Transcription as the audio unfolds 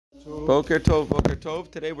Boker Tov, Boker Tov.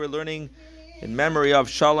 Today we're learning in memory of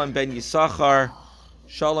Shalom ben Yisachar,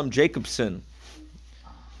 Shalom Jacobson.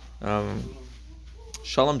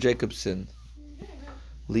 Shalom Jacobson.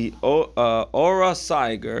 Ora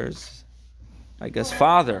Seiger's, I guess,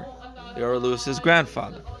 father. Ora Lewis's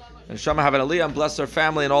grandfather. And Shama have an aliyah and bless their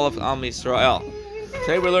family and all of Am Yisrael.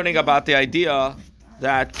 Today we're learning about the idea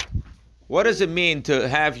that what does it mean to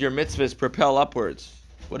have your mitzvahs propel upwards?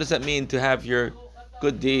 What does that mean to have your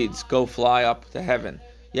good deeds go fly up to heaven?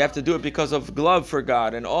 You have to do it because of love for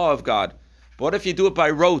God and awe of God. But what if you do it by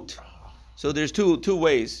rote? So there's two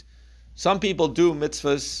ways. Some people do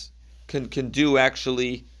mitzvahs, can do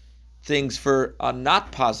actually things for a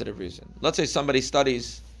not positive reason. Let's say somebody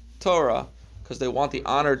studies Torah because they want the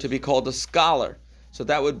honor to be called a scholar. So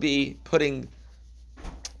that would be putting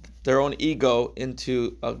their own ego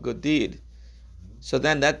into a good deed. So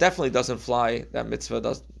then that definitely doesn't fly. That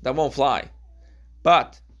mitzvah that won't fly.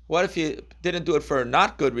 But what if you didn't do it for a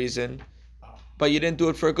not good reason, but you didn't do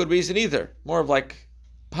it for a good reason either? More of like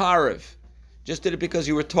pariv. Just did it because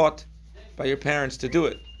you were taught by your parents to do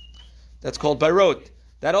it. That's called bayrot.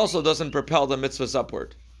 That also doesn't propel the mitzvahs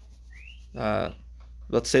upward.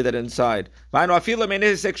 Let's say that inside. The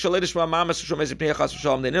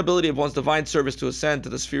inability of one's divine service to ascend to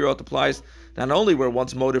the sefirot applies not only where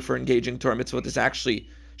one's motive for engaging Torah mitzvot is actually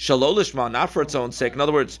shalolishma, not for its own sake. In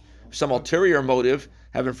other words, some ulterior motive,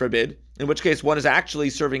 heaven forbid, in which case one is actually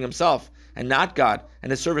serving himself and not God,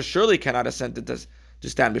 and his service surely cannot ascend to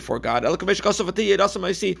stand before God.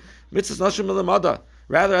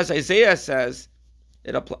 Rather, as Isaiah says,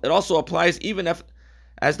 it also applies even if,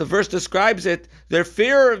 as the verse describes it, their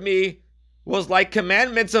fear of me was like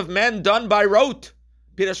commandments of men done by rote.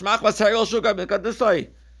 Meaning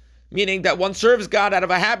that one serves God out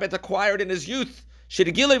of a habit acquired in his youth.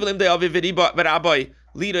 Having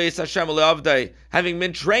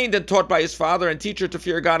been trained and taught by his father and teacher to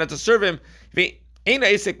fear God and to serve him. But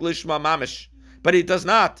he does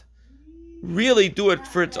not really do it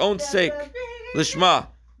for its own sake. Lishma.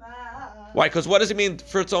 Why? Because what does it mean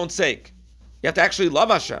for its own sake? You have to actually love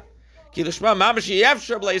Hashem. For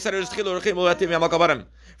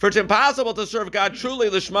it's impossible to serve God truly,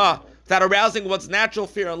 Lishma, without arousing one's natural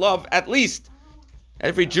fear and love. At least,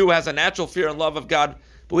 every Jew has a natural fear and love of God,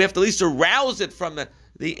 but we have to at least arouse it from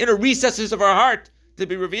the inner recesses of our heart to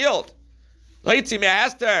be revealed. By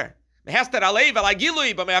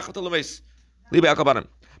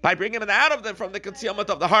bringing it out of from the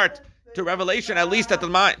concealment of the heart to revelation, at least in the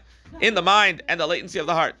mind and the latency of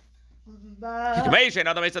the heart.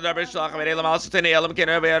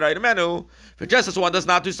 For just as one does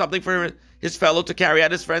not do something for his fellow to carry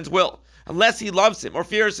out his friend's will, unless he loves him or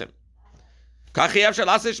fears him.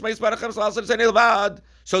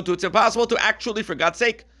 So too, it's impossible to actually, for God's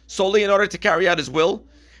sake, solely in order to carry out his will,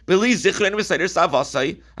 unless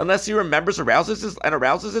he remembers, arouses his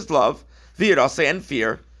love, and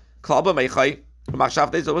fear,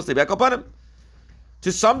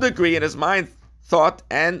 to some degree in his mind, thought,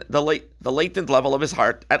 and the latent level of his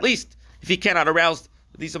heart, at least, if he cannot arouse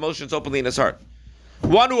these emotions openly in his heart.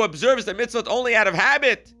 One who observes the mitzvot only out of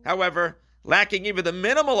habit, however, lacking even the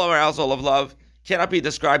minimal arousal of love, cannot be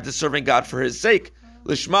described as serving God for his sake,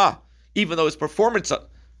 lishma, even though his performance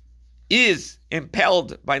is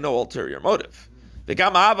impelled by no ulterior motive.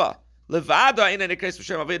 V'gam hava, levada in any case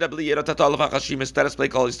b'shem aveda b'li yerotato l'vachashim esteres play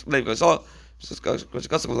kol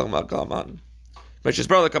Precious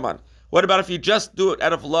brother, come on. What about if you just do it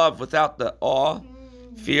out of love without the awe,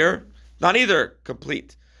 fear? Not either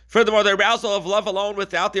complete. Furthermore, the arousal of love alone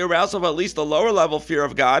without the arousal of at least the lower level fear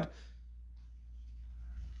of God,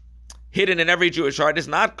 hidden in every Jewish heart, is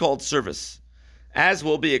not called service, as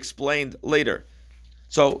will be explained later.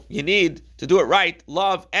 So you need to do it right,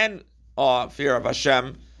 love and awe, fear of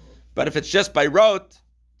Hashem. But if it's just by rote,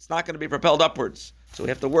 it's not going to be propelled upwards. So we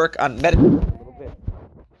have to work on meditating a little bit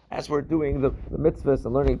as we're doing the mitzvahs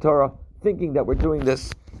and learning Torah, thinking that we're doing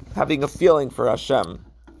this, having a feeling for Hashem,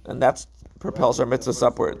 and that propels our mitzvahs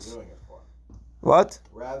upwards. What?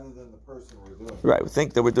 Rather than the person we're doing. Right, we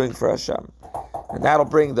think that we're doing for Hashem, and that'll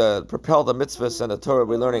propel the mitzvahs and the Torah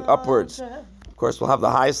we're learning upwards. Of course, we'll have the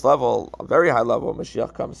highest level, a very high level.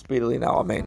 Mashiach comes speedily now. Amen.